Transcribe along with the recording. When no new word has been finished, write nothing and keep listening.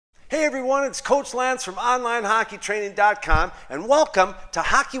Hey everyone, it's Coach Lance from OnlineHockeyTraining.com and welcome to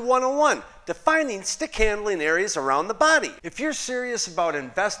Hockey 101, defining stick handling areas around the body. If you're serious about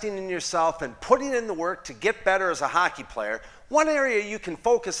investing in yourself and putting in the work to get better as a hockey player, one area you can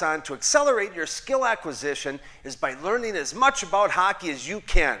focus on to accelerate your skill acquisition is by learning as much about hockey as you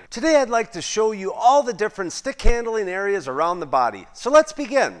can. Today I'd like to show you all the different stick handling areas around the body. So let's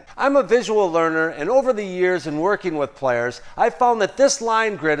begin. I'm a visual learner, and over the years in working with players, I've found that this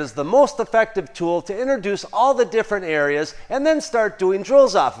line grid is the most effective tool to introduce all the different areas and then start doing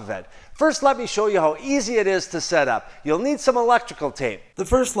drills off of it. First, let me show you how easy it is to set up. You'll need some electrical tape. The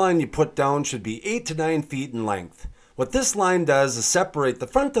first line you put down should be 8 to 9 feet in length. What this line does is separate the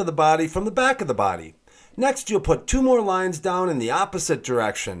front of the body from the back of the body. Next, you'll put 2 more lines down in the opposite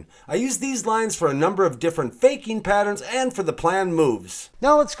direction. I use these lines for a number of different faking patterns and for the planned moves.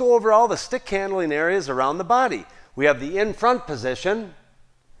 Now let's go over all the stick handling areas around the body. We have the in front position,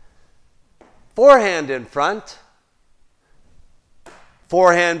 forehand in front,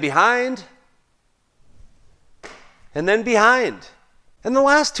 forehand behind, and then behind. And the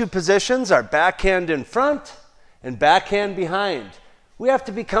last 2 positions are backhand in front and backhand behind. We have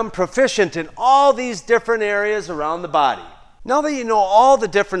to become proficient in all these different areas around the body. Now that you know all the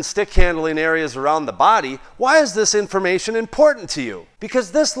different stick handling areas around the body, why is this information important to you?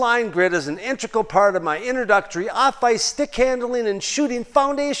 Because this line grid is an integral part of my introductory off-ice stick handling and shooting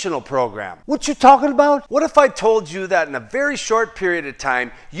foundational program. What you talking about? What if I told you that in a very short period of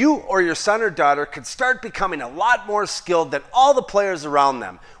time, you or your son or daughter could start becoming a lot more skilled than all the players around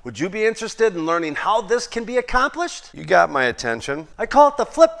them? Would you be interested in learning how this can be accomplished? You got my attention. I call it the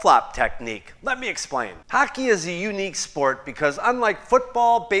flip-flop technique. Let me explain. Hockey is a unique sport because unlike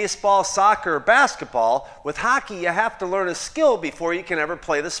football, baseball, soccer, or basketball, with hockey you have to learn a skill before you can ever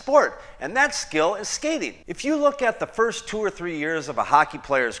play the sport, and that skill is skating. If you look at the first 2 or 3 years of a hockey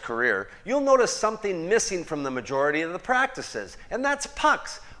player's career, you'll notice something missing from the majority of the practices, and that's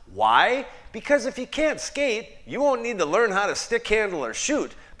pucks. Why? Because if you can't skate, you won't need to learn how to stick handle or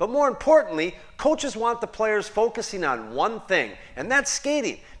shoot. But more importantly, coaches want the players focusing on one thing, and that's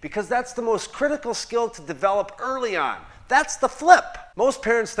skating, because that's the most critical skill to develop early on. That's the flip. Most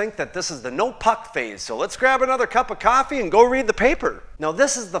parents think that this is the no puck phase, so let's grab another cup of coffee and go read the paper. Now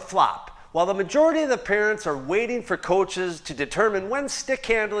this is the flop. While the majority of the parents are waiting for coaches to determine when stick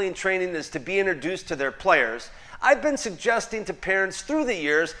handling training is to be introduced to their players, I've been suggesting to parents through the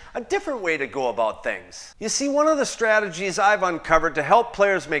years a different way to go about things. You see, one of the strategies I've uncovered to help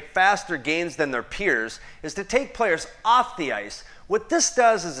players make faster gains than their peers is to take players off the ice. What this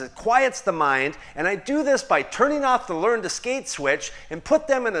does is it quiets the mind, and I do this by turning off the learn to skate switch and put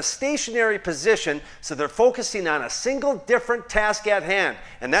them in a stationary position so they're focusing on a single different task at hand,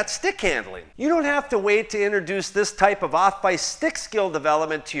 and that's stick handling. You don't have to wait to introduce this type of off-ice stick skill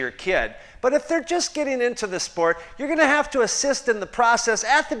development to your kid, but if they're just getting into the sport, you're going to have to assist in the process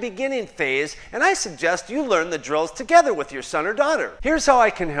at the beginning phase, and I suggest you learn the drills together with your son or daughter. Here's how I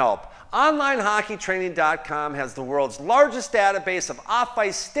can help. OnlineHockeyTraining.com has the world's largest database of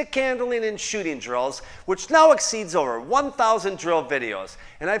off-ice stick handling and shooting drills, which now exceeds over 1,000 drill videos.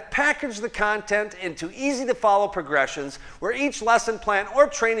 And I've packaged the content into easy-to-follow progressions where each lesson plan or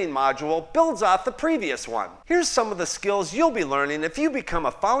training module builds off the previous one. Here's some of the skills you'll be learning if you become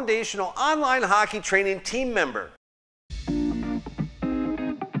a foundational online hockey training team member.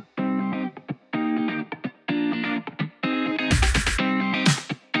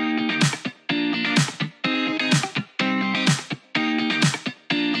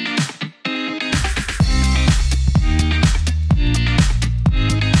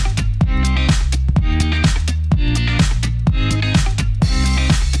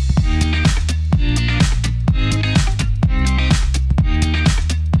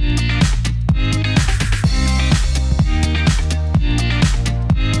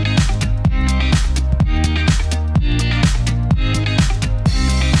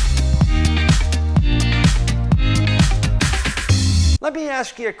 Let me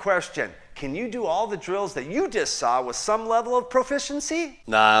ask you a question. Can you do all the drills that you just saw with some level of proficiency?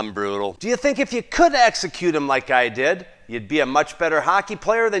 Nah, I'm brutal. Do you think if you could execute them like I did, you'd be a much better hockey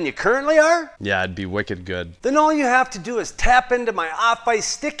player than you currently are? Yeah, I'd be wicked good. Then all you have to do is tap into my off-ice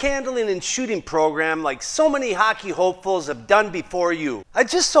stick handling and shooting program like so many hockey hopefuls have done before you. I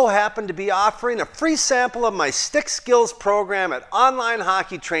just so happen to be offering a free sample of my stick skills program at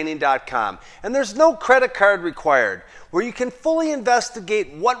OnlineHockeyTraining.com, and there's no credit card required, where you can fully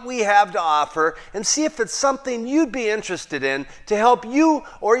investigate what we have to offer and see if it's something you'd be interested in to help you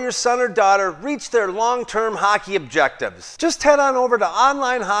or your son or daughter reach their long-term hockey objectives. Just head on over to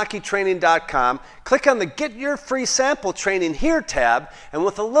OnlineHockeyTraining.com, Click on the Get Your Free Sample Training Here tab, and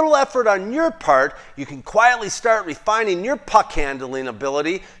with a little effort on your part, you can quietly start refining your puck handling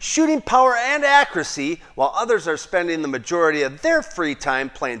ability, shooting power and accuracy, while others are spending the majority of their free time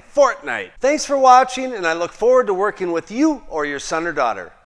playing Fortnite. Thanks for watching, and I look forward to working with you or your son or daughter.